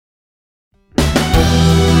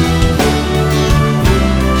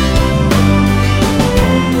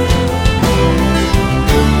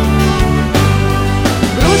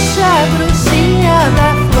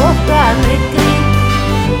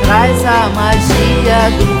magia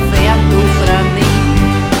do vento pra mim.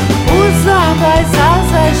 Usando as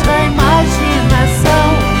asas da imaginação,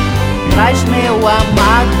 traz meu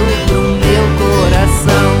amado pro meu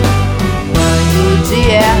coração. Banho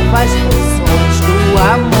de ervas, poções do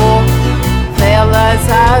amor, velas,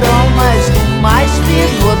 aromas do mais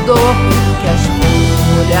fino odor. Que as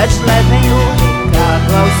folhas levem o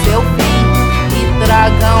recado ao seu fim e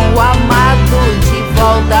tragam o amado de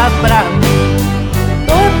volta pra mim.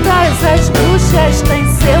 Todas as bruxas têm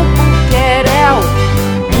seu puqueréu,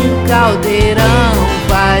 um caldeirão,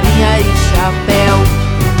 varinha e chapéu,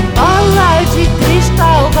 bola de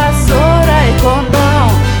cristal, vassoura e condão,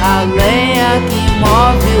 a lenha que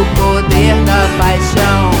move o poder da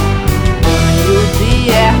paixão. Banho de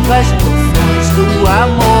ervas, poções do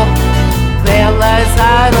amor, velas,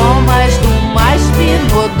 aromas do mais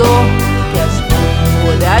fino odor. Que as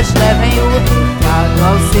folhas levem o recado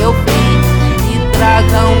ao seu fim e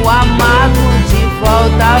tragam o amado de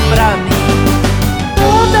volta pra mim.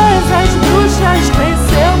 Todas as bruxas têm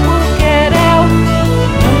seu puqueréu,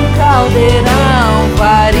 um caldeirão,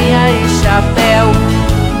 varinha e chapéu,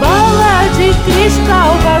 bola de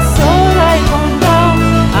cristal,